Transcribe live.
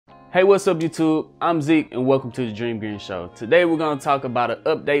Hey, what's up YouTube? I'm Zeke and welcome to the Dream Green Show. Today we're going to talk about an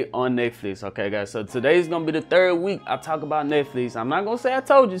update on Netflix. Okay guys, so today's going to be the third week I talk about Netflix. I'm not going to say I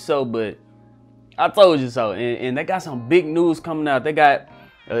told you so, but I told you so. And they got some big news coming out. They got,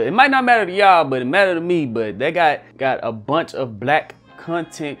 it might not matter to y'all, but it matter to me, but they got a bunch of black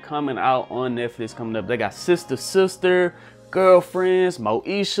content coming out on Netflix coming up. They got Sister, Girlfriends,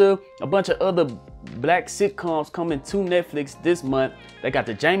 Moesha, a bunch of other black sitcoms coming to Netflix this month. They got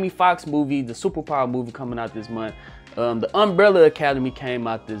the Jamie Foxx movie, the Superpower movie coming out this month. The Umbrella Academy came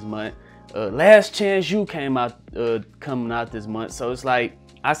out this month. Last Chance U came out coming out this month. So it's like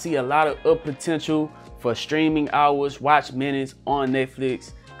I see a lot of potential for streaming hours, watch minutes on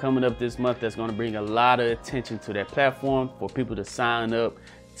Netflix coming up this month. That's going to bring a lot of attention to that platform for people to sign up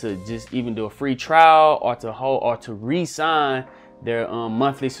to just even do a free trial or to re-sign their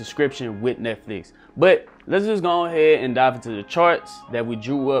monthly subscription with Netflix. But let's just go ahead and dive into the charts that we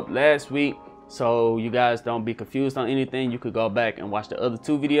drew up last week, so you guys don't be confused on anything. You could go back and watch the other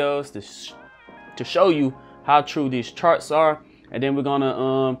two videos to show you how true these charts are, and then we're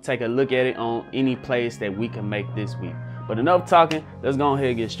gonna take a look at it on any place that we can make this week. But enough talking, let's go ahead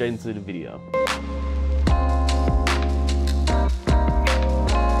and get straight into the video.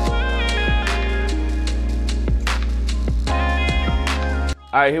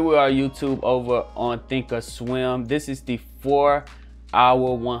 All right, here we are, YouTube, over on Thinkorswim. This is the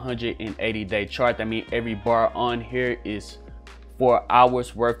 4-hour 180-day chart. That means every bar on here is 4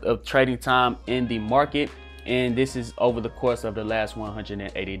 hours worth of trading time in the market, and this is over the course of the last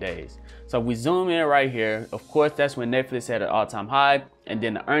 180 days. So we zoom in right here. Of course, that's when Netflix had an all-time high, and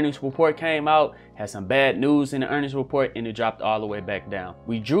then the earnings report came out, had some bad news in the earnings report, and it dropped all the way back down.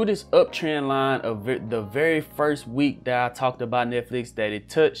 We drew this uptrend line of the very first week that I talked about Netflix that it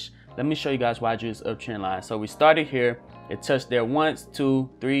touched. Let me show you guys why I drew this uptrend line. So we started here, it touched there once, 2,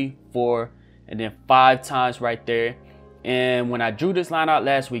 3, 4, and then 5 times right there. And when I drew this line out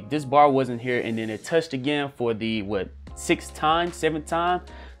last week, this bar wasn't here, and then it touched again for the 7th time.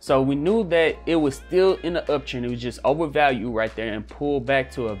 So we knew that it was still in the uptrend. It was just overvalued right there and pulled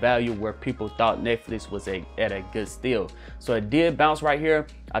back to a value where people thought Netflix was at a good steal. So it did bounce right here.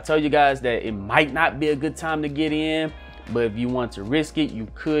 I told you guys that it might not be a good time to get in, but if you want to risk it, you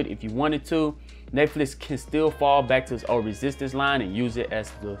could if you wanted to. Netflix can still fall back to its old resistance line and use it as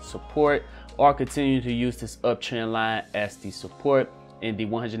the support, or continue to use this uptrend line as the support. And the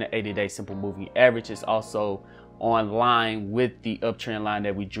 180-day simple moving average is also on line with the uptrend line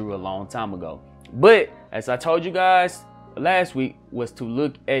that we drew a long time ago. But as I told you guys last week, was to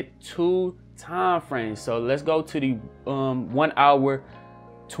look at 2 time frames. So let's go to the 1 hour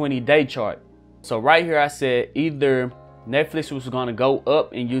 20-day chart. So right here I said either Netflix was going to go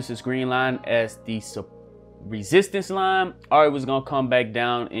up and use this green line as the resistance line, or it was going to come back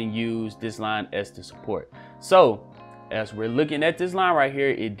down and use this line as the support. So as we're looking at this line right here,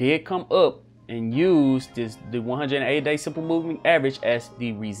 it did come up and use the 180-day simple moving average as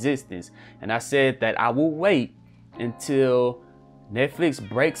the resistance. And I said that I will wait until Netflix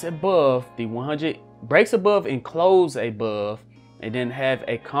breaks above the 100, breaks above and close above, and then have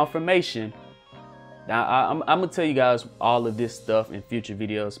a confirmation. Now I'm gonna tell you guys all of this stuff in future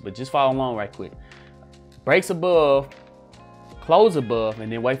videos, but just follow along right quick. Breaks above, close above,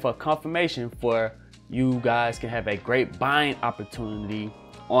 and then wait for a confirmation for you guys can have a great buying opportunity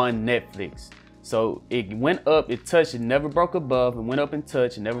on Netflix. So it went up, it touched, it never broke above, it went up and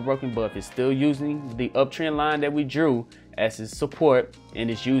touched, it never broke above. It's still using the uptrend line that we drew as its support, and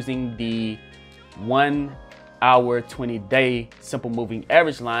it's using the 1 hour 20-day simple moving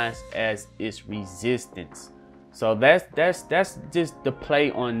average lines as its resistance. So that's just the play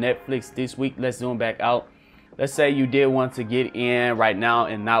on Netflix this week. Let's zoom back out. Let's say you did want to get in right now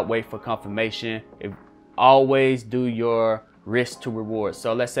and not wait for confirmation. Always do your risk to reward.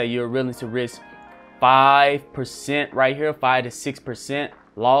 So let's say you're willing to risk 5% right here, 5 to 6%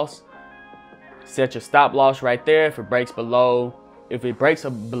 loss. Set your stop loss right there. If it breaks below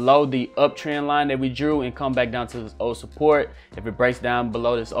the uptrend line that we drew and come back down to this old support, if it breaks down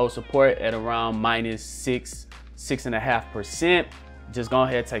below this old support at around -6.5%, just go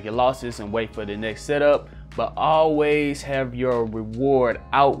ahead and take your losses and wait for the next setup. But always have your reward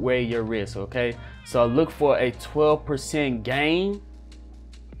outweigh your risk, okay? So look for a 12% gain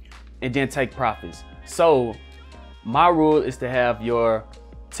and then take profits. So my rule is to have your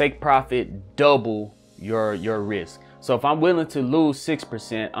take profit double your risk. So if I'm willing to lose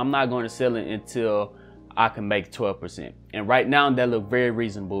 6%, I'm not going to sell it until I can make 12%. And right now that looks very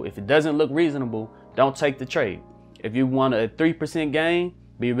reasonable. If it doesn't look reasonable, don't take the trade. If you want a 3% gain,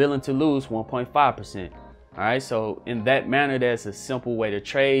 be willing to lose 1.5%. All right, so in that manner, that's a simple way to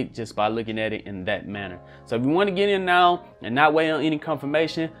trade just by looking at it in that manner. So if you want to get in now and not wait on any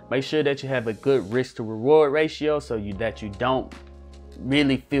confirmation, make sure that you have a good risk to reward ratio so that you don't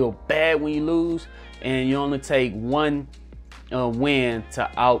really feel bad when you lose, and you only take one win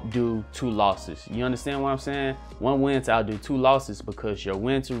to outdo 2 losses. You understand what I'm saying? One win to outdo 2 losses, because your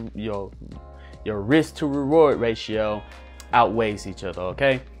risk to reward ratio outweighs each other.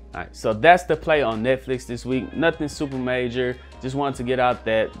 Okay. All right, so that's the play on Netflix this week. Nothing super major. Just wanted to get out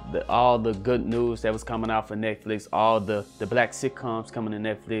that all the good news that was coming out for Netflix, all the black sitcoms coming to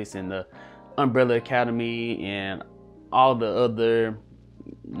Netflix, and the Umbrella Academy, and all the other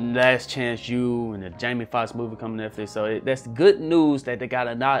Last Chance U and the Jamie Foxx movie coming to Netflix. So that's good news that they got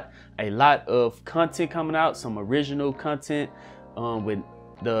a lot of content coming out, some original content with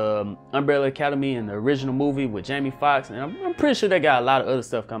the Umbrella Academy and the original movie with Jamie Foxx, and I'm pretty sure they got a lot of other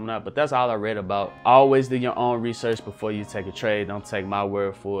stuff coming up, but that's all I read about. Always do your own research before you take a trade. Don't take my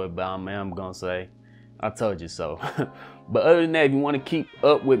word for it, but I'm gonna say I told you so. But other than that, if you want to keep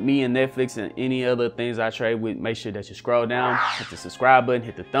up with me and Netflix and any other things I trade with, make sure that you scroll down, hit the subscribe button,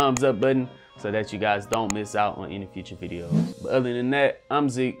 hit the thumbs up button, so that you guys don't miss out on any future videos. But other than that, I'm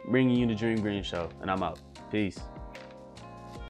Zeke, bringing you the Dream Green Show, and I'm out. Peace.